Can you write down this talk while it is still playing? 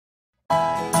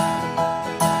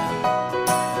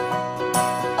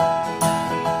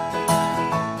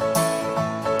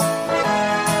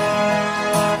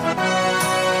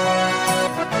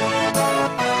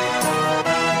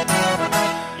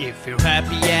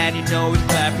and you know it,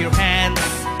 clap your hands.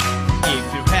 If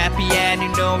you're happy and you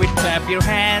know it, clap your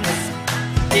hands.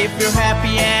 If you're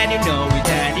happy and you know it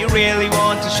and you really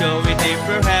want to show it. If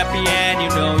you're happy and you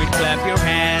know it, clap your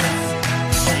hands.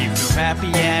 If you're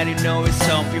happy and you know it,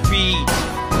 stomp your feet.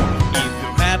 If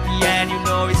you're happy and you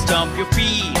know it, stomp your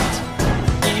feet.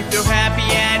 If you're happy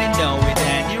and you know it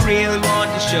and you really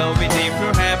want to show it. If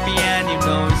you're happy and you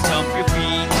know it, stomp your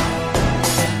feet.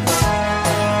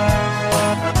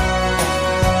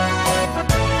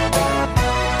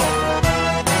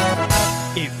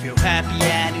 If you're happy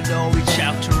and you know it,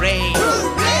 shout hooray!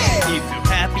 Hooray! If you're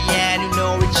happy and you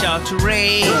know it, shout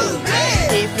hooray!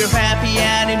 Hooray! If you're happy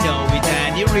and you know it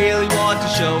and you really want to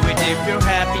show it. If you're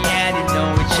happy and you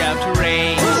know it, shout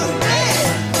hooray! Hooray!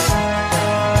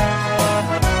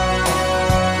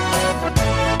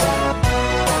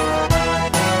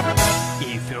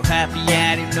 If you're happy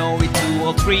and you know it, 2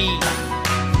 or 3.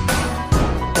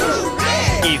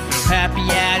 Hooray! If you're happy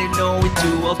and you know it,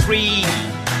 2 or 3.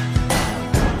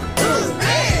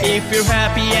 If you're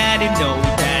happy and you know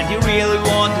it and you really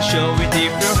want to show it.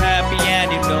 If you're happy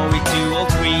and you know it, 2 or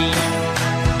 3.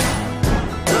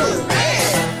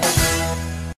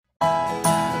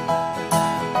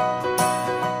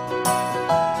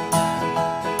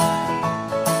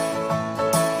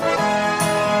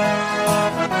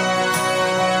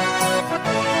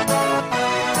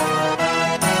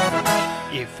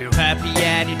 If you're happy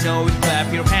and you know it,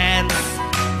 clap your hands.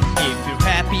 If you're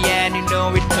happy and you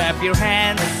know it, clap your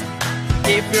hands.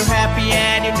 If you're happy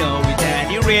and you know it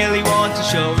and you really want to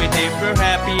show it. If you're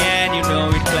happy and you know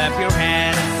it, clap your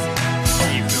hands.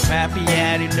 If you're happy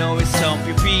and you know it, stomp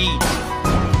your feet.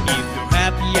 If you're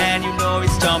happy and you know it,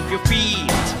 stomp your feet.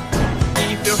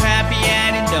 If you're happy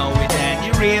and you know it and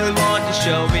you really want to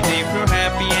show it. If you're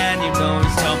happy and you know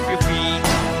it, stomp your feet.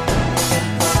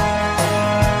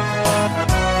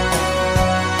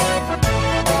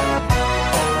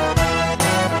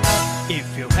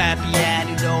 If you're happy and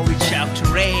you know it, shout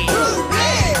hooray!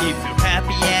 Hooray! If you're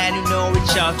happy and you know it,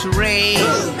 shout hooray!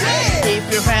 Hooray!